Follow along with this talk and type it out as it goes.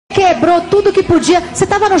quebrou tudo que podia. Você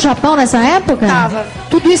tava no Japão nessa época? Tava.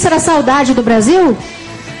 Tudo isso era saudade do Brasil?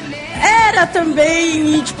 Era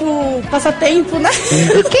também, e, tipo, passatempo, né?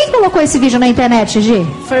 E quem colocou esse vídeo na internet, Gi?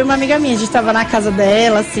 Foi uma amiga minha, a gente tava na casa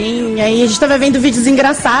dela, assim, aí a gente tava vendo vídeos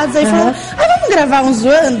engraçados, aí falou, vamos gravar um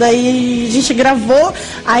zoando? Aí a gente gravou,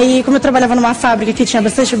 aí como eu trabalhava numa fábrica que tinha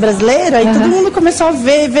bastante brasileiro, aí todo mundo começou a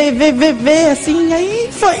ver, assim, aí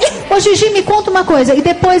foi. Ô Gigi, me conta uma coisa, e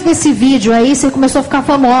depois desse vídeo aí, você começou a ficar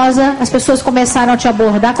famosa, as pessoas começaram a te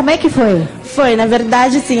abordar, como é que foi? Foi, na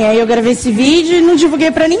verdade, assim, aí eu gravei esse vídeo e não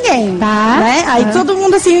divulguei pra ninguém, né? Aí todo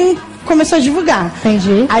mundo, assim, começou a divulgar.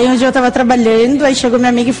 Entendi. Aí um dia eu tava trabalhando, aí chegou minha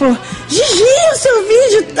amiga e falou, Gigi, o seu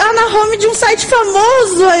vídeo tá na home de um site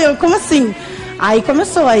famoso. Aí eu, como assim? Aí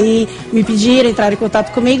começou, aí me pediram, entraram em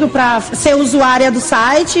contato comigo pra ser usuária do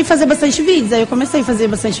site e fazer bastante vídeos. Aí eu comecei a fazer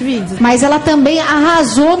bastante vídeos. Mas ela também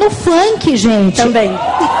arrasou no funk, gente. Também.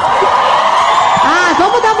 Ah,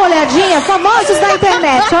 vamos dar uma olhadinha? Famosos da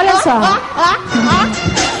internet, olha só.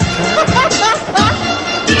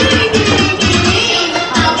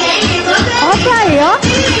 Olha aí, ó.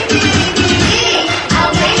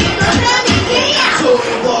 Sou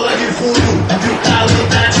bola de fundo, que o calor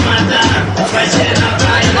tá te matar. Vai ser na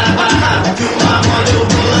praia da Barra, que uma moda eu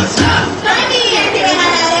vou lançar. Vai me enterrar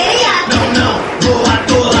na areia? Não, vou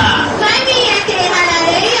atolar. Vai me enterrar na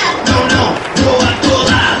areia? Não, vou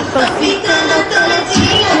atolar. Tô ficando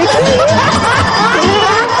atoladinha.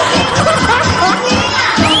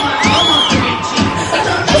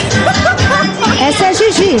 Essa é a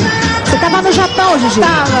Gigi. Você tava no Japão, Gigi?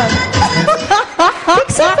 Tava. O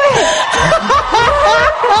que você fez?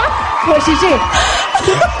 Ô, Gigi,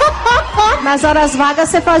 nas horas vagas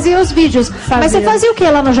você fazia os vídeos. Mas você fazia o que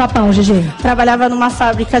lá no Japão, Gigi? Trabalhava numa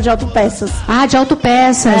fábrica de autopeças. Ah, de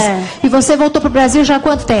autopeças. É. E você voltou pro Brasil já há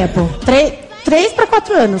quanto tempo? 3 para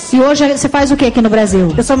 4 anos. E hoje você faz o que aqui no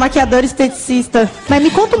Brasil? Eu sou maquiadora e esteticista. Mas me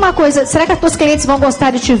conta uma coisa, será que as tuas clientes vão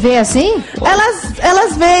gostar de te ver assim?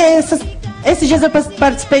 Elas veem esses dias eu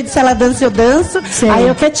participei do Se Ela Dança, Eu Danço. Sei. Aí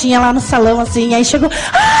eu quietinha lá no salão, assim. Aí chegou,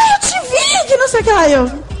 eu te vi, que não sei o que lá.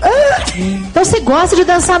 Então você gosta de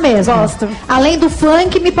dançar mesmo? Gosto. Além do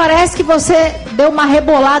funk, me parece que você deu uma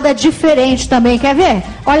rebolada diferente também. Quer ver?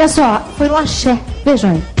 Olha só, foi no axé. Veja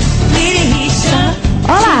aí.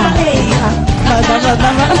 Olha lá.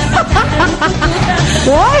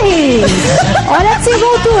 Oi! Olha a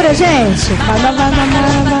desenvoltura, gente.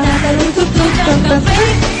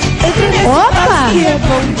 Opa!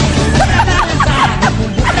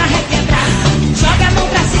 Joga a mão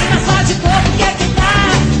pra cima, só de corpo, quer que tá?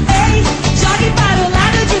 Ei, jogue para o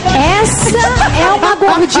lado de baixo. Essa é uma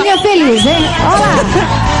gordinha feliz, hein? Olha lá.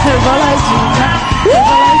 Reboladinha.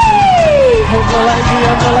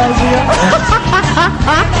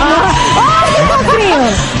 Olha que cofrinho.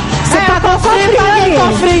 Você tá com cofrinho ali.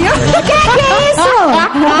 Que é isso?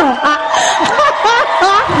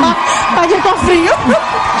 Paguei cofrinho.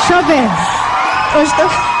 Deixa eu ver. Hoje tô...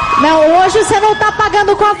 Não, hoje você não tá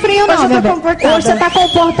pagando cofrinho, não, Hoje eu tô bebê. comportada. Hoje você tá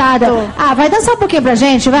comportada. Tô. Ah, vai dançar um pouquinho pra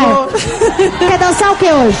gente, vai? Quer dançar o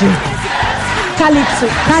que hoje? Calypso.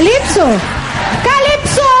 Calypso?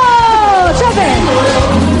 Calypso! Deixa eu ver.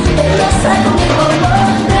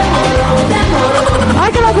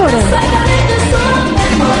 Olha que loucura.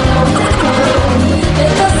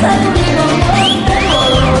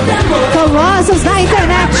 Famosos da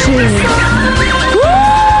internet.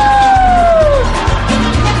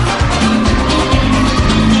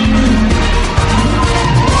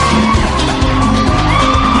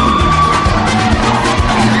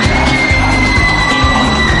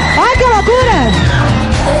 Olha que loucura.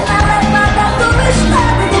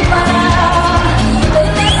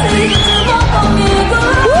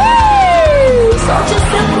 Solte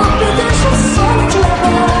seu corpo e deixa o som te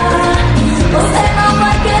levar. Você não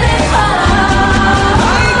vai querer parar.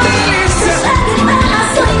 Segue na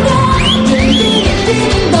sonhar. Din, din,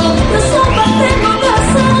 din, dom. Eu só bater no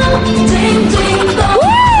coração. Din, din, dom.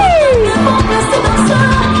 É bom pra se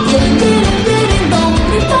dançar. Din, din, din, dom.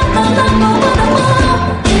 Me toca na palma da mão.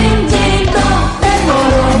 Din, din, dom.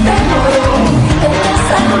 Demorou, demorou. Vem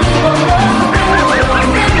dançar comigo, demorou.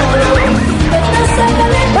 Vem dançar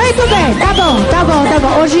comigo. Muito bem, tá bom, tá bom, tá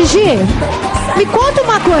bom. Ô Gigi, me conta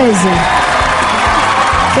uma coisa.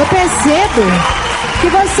 Eu percebo que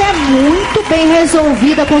você é muito bem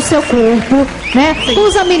resolvida com o seu corpo, né? Sim.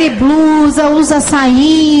 Usa mini blusa, usa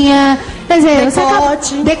sainha, quer dizer, Decote. você acaba...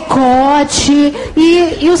 decote.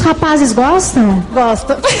 E os rapazes gostam?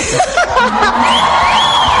 Gosto.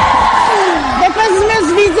 Depois dos meus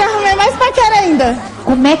vídeos eu arrumei mais paquera ainda.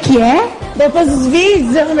 Como é que é? Depois dos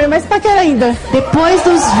vídeos eu arrumei mais paquera ainda. Depois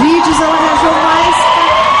dos vídeos ela arranjou mais...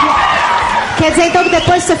 Quer dizer então que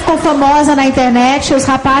depois que você ficou famosa na internet, os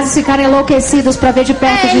rapazes ficaram enlouquecidos pra ver de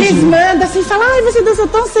perto Gigi? Eles mandam assim, falam, ai, você dançou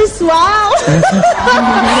tão sensual.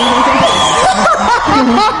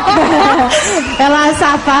 Ela é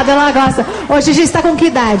safada, ela gosta. Ô, Gigi, você tá com que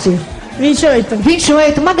idade? 28.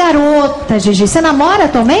 28, uma garota, Gigi. Você namora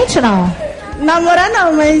atualmente ou não? Namorar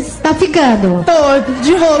não, mas Tá ficando? tô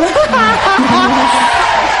de rolo.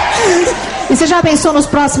 E você já pensou nos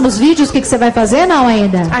próximos vídeos o que você vai fazer? Não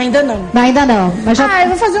ainda? Ainda não. Ainda não. Mas já... Ah, eu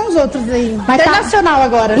vou fazer uns outros aí. Vai tá- Internacional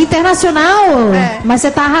agora. Internacional? É. Mas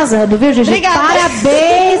você tá arrasando, viu, Gigi? Obrigada.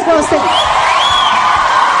 Parabéns, você.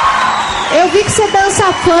 Eu vi que você dança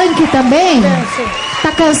funk também. Danço.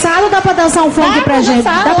 Tá cansado ou dá pra dançar um funk Dá pra pra gente?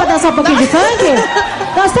 dançar. Dá pra dançar um pouquinho de funk?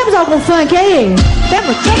 Nós temos algum funk aí?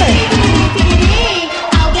 Temos? Deixa eu ver.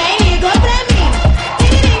 Alguém ligou pra mim.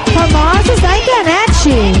 Famosos da internet.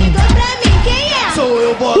 Ligou pra mim, quem é? Sou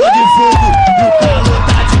eu, bola de fogo, e o calor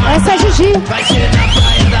tá de matar. Essa é a Gigi. Vai ser na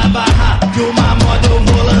praia da Barra, que uma moda eu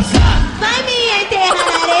vou lançar. Vai me enterrar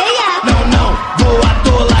na areia? Não, vou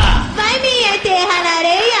atolar. Vai me enterrar na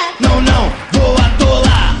areia? Não, vou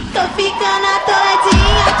atolar. Tô ficando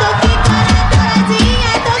atoladinha, tô ficando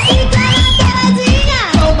atoladinha, tô ficando atoladinha.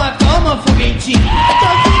 Calma, foguetinho. Tô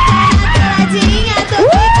ficando atoladinha, tô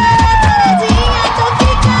ficando atoladinha, tô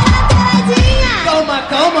ficando atoladinha.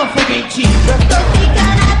 Calma, foguetinho. Tô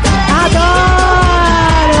ficando atoladinha.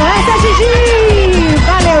 Adoro! Essa é a Gigi!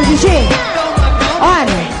 Valeu, Gigi!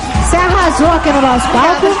 Olha, você arrasou aqui no nosso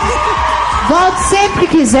palco. Volte sempre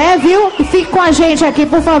que quiser, viu? E fique com a gente aqui,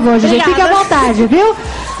 por favor, Gigi. Obrigada. Fique à vontade, viu?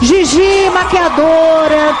 Gigi,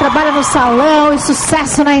 maquiadora, trabalha no salão e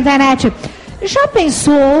sucesso na internet. Já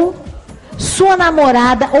pensou sua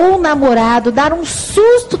namorada ou namorado dar um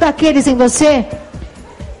susto daqueles em você?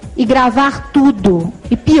 E gravar tudo.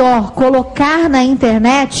 E pior, colocar na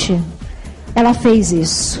internet? Ela fez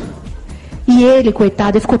isso. E ele,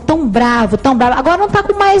 coitado, ele ficou tão bravo, tão bravo. Agora não tá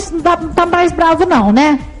com mais, não tá mais bravo não,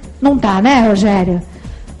 né? Não tá, né, Rogério?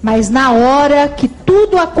 Mas na hora que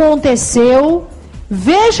tudo aconteceu,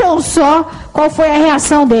 vejam só qual foi a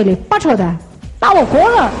reação dele. Pode rodar. Tá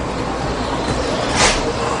loucura?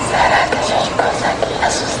 Será que a gente consegue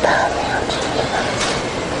assustar meu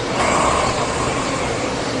dia?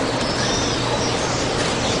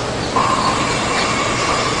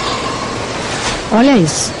 Olha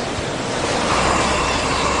isso.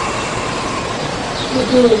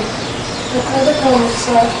 Dudu, acorda pra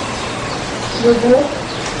almoçar. Dudu?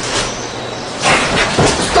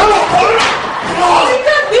 Está loucura?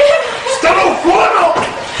 Brincadeira! Está loucura?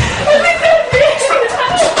 É brincadeira!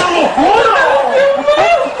 Está loucura?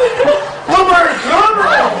 Tá marcando?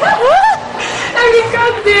 É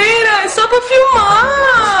brincadeira! É só pra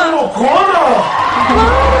filmar! Loucura?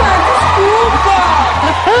 Para, desculpa!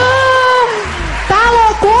 Tá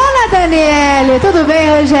loucona, Daniele? Tudo bem,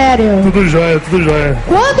 Rogério? Tudo jóia.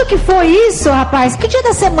 Quando que foi isso, rapaz? Que dia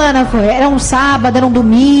da semana foi? Era um sábado, era um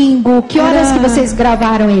domingo? Que horas Era- que vocês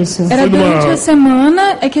gravaram isso? Era Foi numa- durante a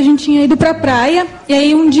semana, é que a gente tinha ido pra praia, e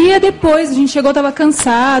aí um dia depois a gente chegou, tava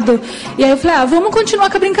cansado, e aí eu falei, vamos continuar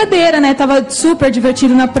com a brincadeira, né? Tava super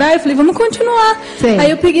divertido na praia, eu falei, vamos continuar. Sim.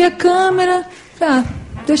 Aí eu peguei a câmera, falei,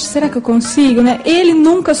 deixa, será que eu consigo, né? Ele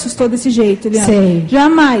nunca assustou desse jeito, Eliana. Sei.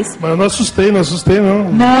 Jamais. Mas eu não assustei, não.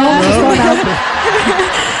 Não,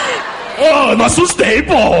 Oh, eu não assustei,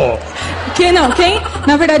 pô!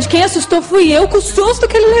 Na verdade, quem assustou fui eu com o susto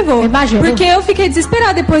que ele levou. Imagino. Porque eu fiquei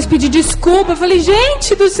desesperada, depois pedi desculpa, eu falei,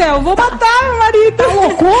 gente do céu, vou matar meu marido. Tá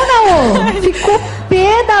loucona, ô? Ficou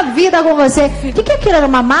pé da vida com você. O que é aquilo? Era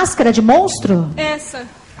uma máscara de monstro? Essa.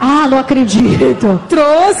 Ah, não acredito.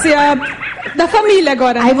 Trouxe a da família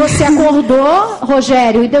agora. Aí você acordou,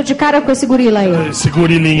 Rogério, e deu de cara com esse gorila aí. Esse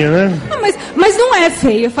gorilinha, né? Ah, mas não é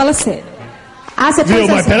feio, fala sério. Ah, você Viu, fez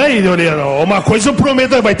mas assim. peraí, Oriana. Uma coisa eu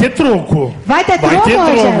prometo, vai ter troco. Vai ter troco, Vai ter troco.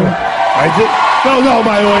 Rogério? Vai ter... Não,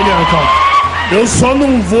 mas, Oriana, calma. Eu só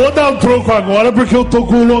não vou dar o troco agora porque eu tô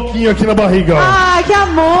com um louquinho aqui na barriga, ó. Ah, que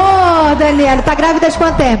amor, Daniela. Tá grávida de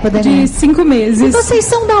quanto tempo, Daniela? De 5 meses. Vocês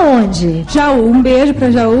são da onde? Jaú, um beijo pra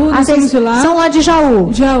Jaú, nós vocês somos de lá. são lá de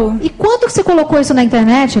Jaú. Jaú. E quando que você colocou isso na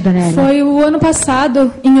internet, Daniela? Foi o ano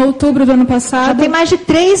passado, em outubro do ano Já passado. tem mais de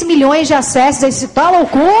 3 milhões de acessos. Esse tá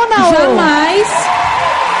loucura,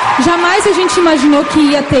 Jamais a gente imaginou que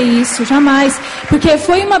ia ter isso, jamais. Porque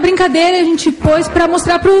foi uma brincadeira, a gente pôs pra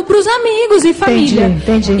mostrar pros amigos e família.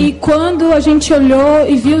 Entendi. E quando a gente olhou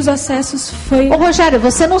e viu os acessos, foi... Ô, Rogério,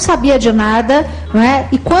 você não sabia de nada, não é?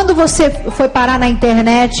 E quando você foi parar na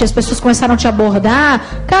internet, as pessoas começaram a te abordar,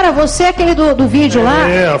 cara, você é aquele do vídeo lá?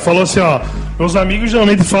 É, falou assim, ó. Meus amigos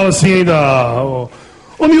geralmente falam assim ainda.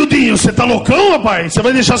 Ô, Ô, miudinho, você tá loucão, rapaz? Você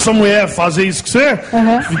vai deixar sua mulher fazer isso com você?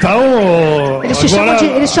 Então,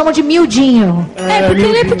 Eles chamam de miudinho. Porque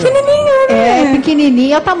ele é pequenininho, né? É,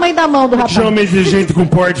 pequenininho. É o tamanho da mão do rapaz. Geralmente de gente com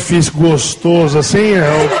porte físico gostoso, assim,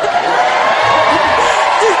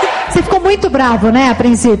 Você ficou muito bravo, né, a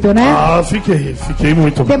princípio, né? Ah, fiquei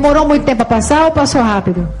muito bravo. Demorou muito tempo a passar ou passou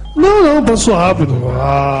rápido? Não, passou rápido.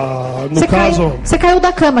 Você caiu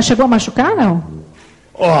da cama, chegou a machucar, não?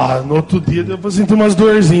 No outro dia deu pra sentir umas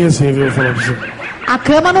dorzinhas assim, viu? Falando pra você. A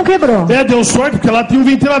cama não quebrou. Deu sorte, porque lá tem um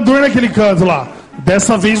ventilador naquele canto lá.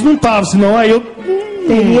 Dessa vez não tava, senão aí eu...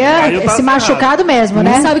 Teria se machucado mesmo,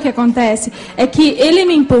 né? Sabe o que acontece? É que ele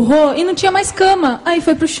me empurrou e não tinha mais cama. Aí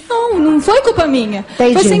foi pro chão, não foi culpa minha.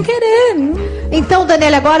 Entendi. Foi sem querer. Então,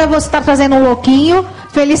 Daniela, agora você tá fazendo um louquinho.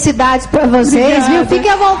 Felicidades pra vocês, Obrigada. viu?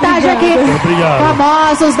 Fiquem à vontade aqui. Obrigado.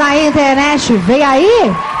 Famosos da internet. Vem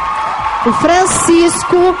aí o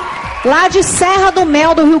Francisco, lá de Serra do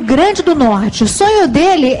Mel, do Rio Grande do Norte. O sonho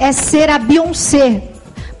dele é ser a Beyoncé.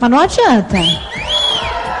 Mas não adianta.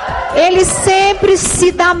 Ele sempre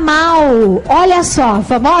se dá mal. Olha só,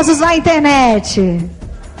 famosos na internet.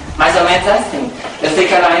 Mais ou menos assim. Eu sei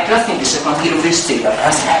que ela entra assim, deixa eu conseguir o vestido.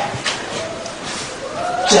 Assim.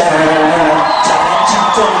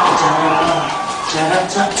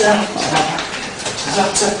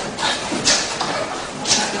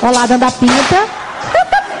 Olha lá, dando a pinta.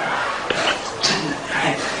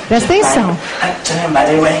 Presta atenção.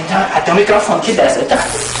 Até o microfone que desce, tá?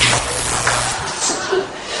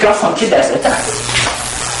 Microfone que desce, tá?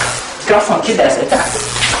 Microfone que desce, tá?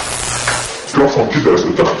 Microfone que desce,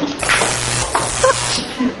 tá?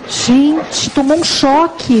 Gente, tomou um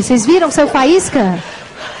choque. Vocês viram que saiu faísca?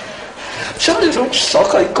 Já levou um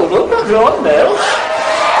choque aí com o meu anel.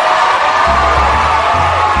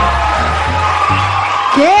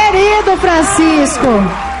 Querido Francisco,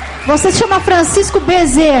 você se chama Francisco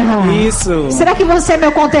Bezerra. Isso. Será que você é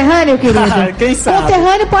meu conterrâneo, querido? Quem sabe?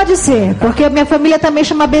 Conterrâneo pode ser, porque minha família também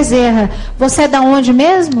chama Bezerra. Você é da onde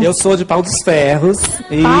mesmo? Eu sou de Pau dos Ferros.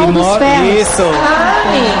 E Pau dos Ferros. Isso.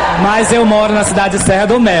 Mas eu moro na cidade de Serra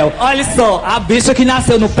do Mel. Olha só, a bicha que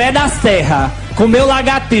nasceu no pé da serra, comeu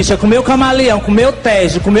lagartixa, comeu camaleão, comeu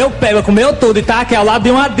tejo, comeu peba, comeu tudo. E tá aqui ao lado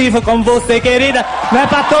de uma diva como você, querida. Não é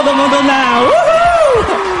pra todo mundo, não. Uhul!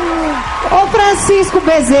 Ô Francisco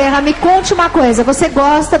Bezerra, me conte uma coisa. Você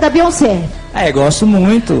gosta da Beyoncé? Gosto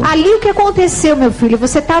muito. Ali o que aconteceu, meu filho?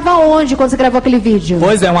 Você estava onde quando você gravou aquele vídeo?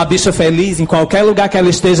 Pois é, uma bicha feliz, em qualquer lugar que ela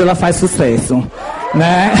esteja, ela faz sucesso.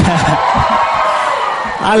 Né?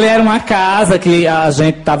 Ali era uma casa que a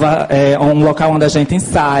gente tava, um local onde a gente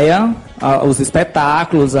ensaia os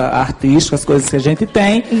espetáculos artísticos, as coisas que a gente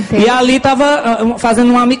tem. Entendi. E ali tava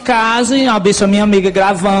fazendo uma micagem, a bicha minha amiga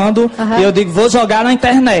gravando, e eu digo, vou jogar na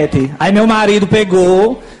internet. Aí meu marido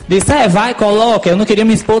pegou, disse, vai, coloca. Eu não queria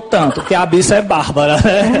me expor tanto, porque a bicha é bárbara,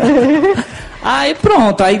 né? Aí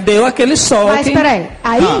pronto, aí deu aquele choque. Mas peraí,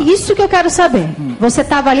 aí isso que eu quero saber. Você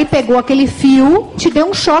tava ali, pegou aquele fio, te deu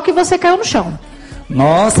um choque e você caiu no chão.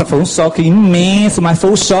 Nossa, foi um choque imenso, mas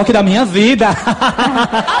foi o choque da minha vida.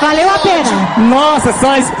 Valeu a pena. Nossa,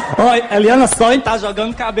 olha, Eliana, só em estar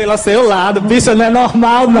jogando cabelo ao seu lado, bicha, não é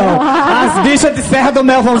normal, não. As bichas de Serra do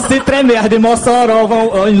Mel vão se tremer, as de Mossoró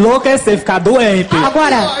vão enlouquecer, ficar doente.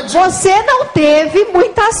 Agora, você não teve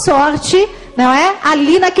muita sorte, não é?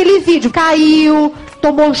 Ali naquele vídeo, caiu,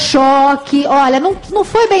 tomou choque. Olha, não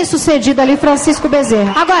foi bem sucedido ali, Francisco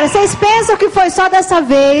Bezerra. Agora, vocês pensam que foi só dessa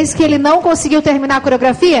vez que ele não conseguiu terminar a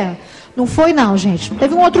coreografia? Não foi não, gente.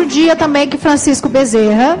 Teve um outro dia também que Francisco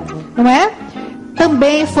Bezerra, não é?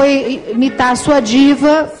 Também foi imitar a sua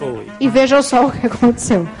diva. Foi. E veja só o que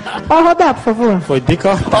aconteceu. Pode rodar, por favor. Foi de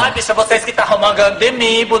cortar. Olha, bicha, vocês que tá romangando de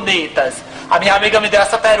mim, bonitas. A minha amiga me deu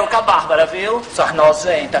essa peruca bárbara, viu? Suas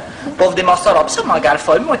nojentas. O povo de Mossoró, bicha, mangaram,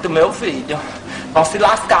 foi muito meu vídeo. Vão se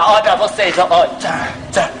lascar. Olha pra vocês, ó.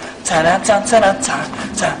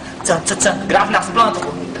 Grave nas plantas,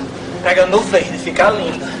 bonita. Pega no verde, fica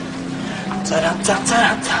lindo. Ai,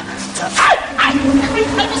 ai.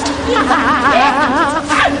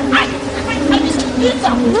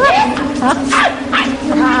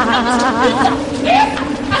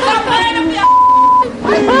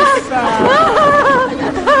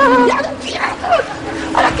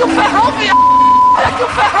 Olha aqui o ferrão, viado. Olha aqui o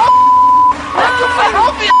ferrão. Olha aqui o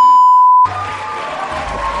ferrão, viado.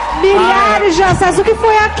 Milhares de acessos. O que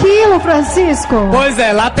foi aquilo, Francisco? Pois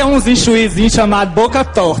é, lá tem uns enxuizinhos chamados boca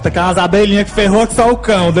torta, que é umas abelhinhas que ferrou que só o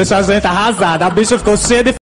cão, deixa a gente arrasada. A bicha ficou cheia de